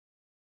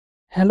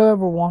Hello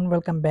everyone,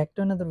 welcome back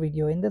to another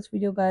video. In this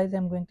video guys,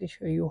 I'm going to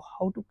show you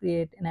how to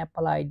create an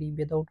Apple ID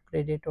without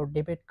credit or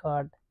debit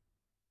card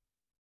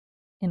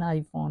in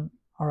iPhone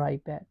or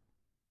iPad.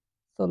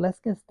 So let's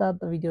get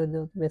started the video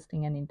without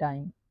wasting any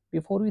time.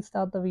 Before we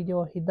start the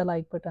video, hit the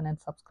like button and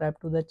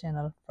subscribe to the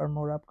channel for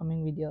more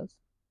upcoming videos.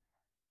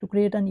 To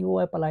create a new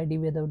Apple ID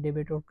without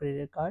debit or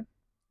credit card,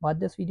 watch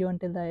this video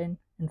until the end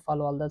and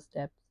follow all the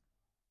steps.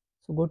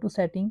 So go to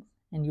settings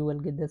and you will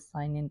get this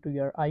sign into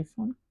your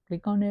iPhone.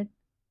 Click on it,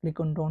 click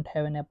on don't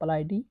have an Apple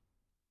ID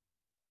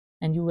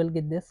and you will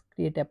get this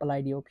create Apple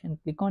ID option.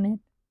 Click on it,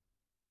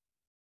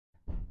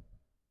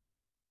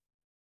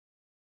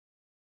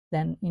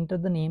 then enter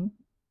the name,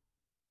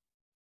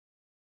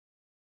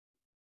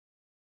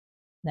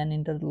 then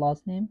enter the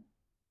last name,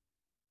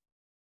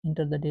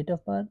 enter the date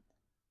of birth,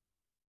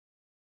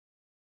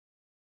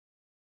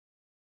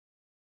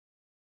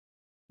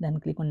 then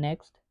click on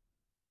next,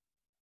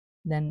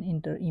 then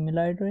enter email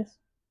address.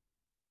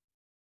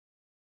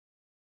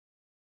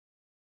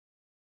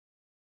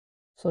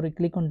 Sorry,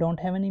 click on don't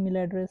have an email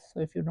address. So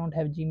if you don't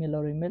have Gmail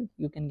or email,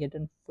 you can get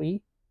a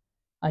free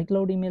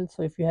iCloud email.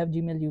 So if you have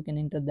Gmail, you can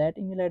enter that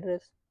email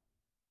address.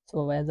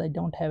 So as I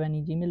don't have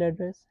any Gmail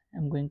address,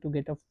 I'm going to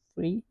get a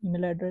free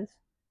email address.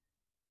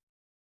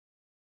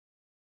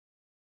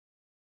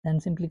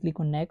 Then simply click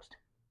on next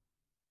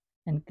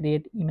and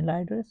create email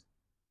address.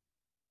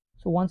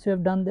 So once you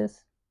have done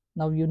this,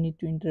 now you need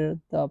to enter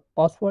the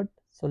password.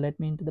 So let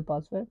me enter the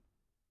password.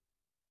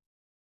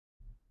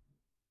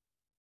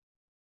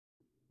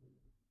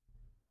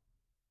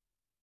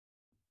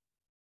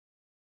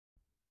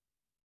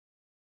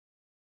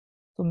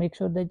 So make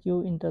sure that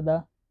you enter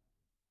the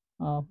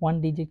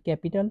one digit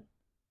capital,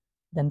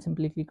 then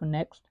simply click on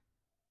next.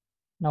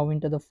 Now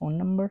enter the phone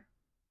number.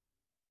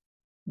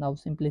 Now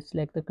simply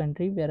select the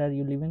country where are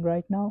you living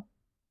right now.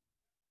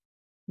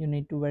 You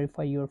need to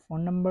verify your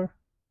phone number.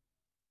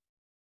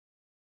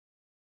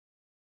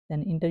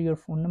 Then enter your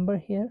phone number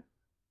here.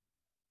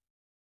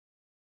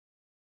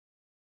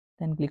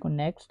 Then click on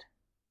next.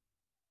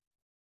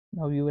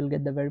 Now you will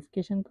get the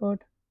verification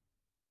code.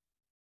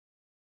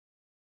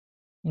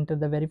 Enter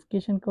the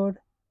verification code.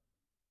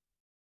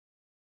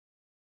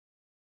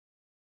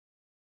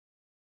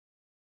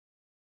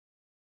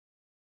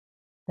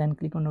 Then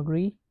click on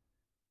agree.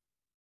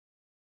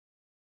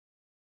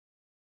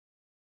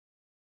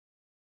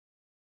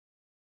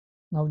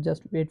 Now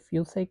just wait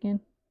few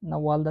seconds. Now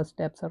all the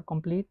steps are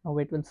complete. Now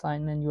it will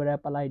sign in your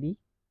Apple ID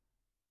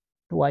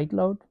to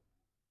iCloud.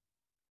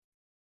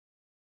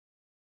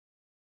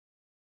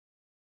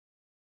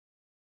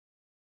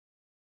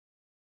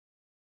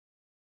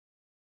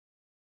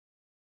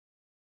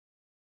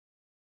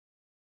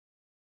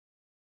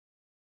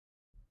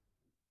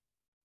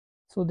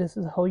 So this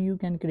is how you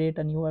can create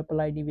a new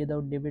Apple ID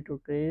without debit or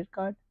credit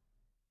card,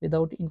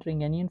 without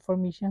entering any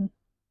information.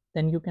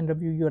 Then you can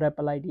review your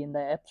Apple ID in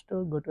the App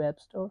Store. Go to App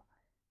Store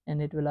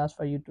and it will ask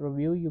for you to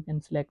review. You can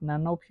select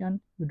none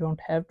option. You don't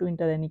have to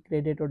enter any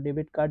credit or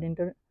debit card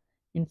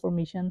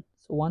information.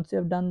 So once you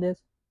have done this,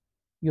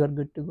 you are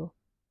good to go.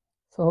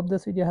 So hope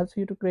this video helps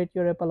you to create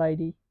your Apple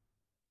ID.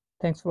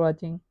 Thanks for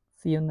watching.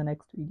 See you in the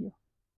next video.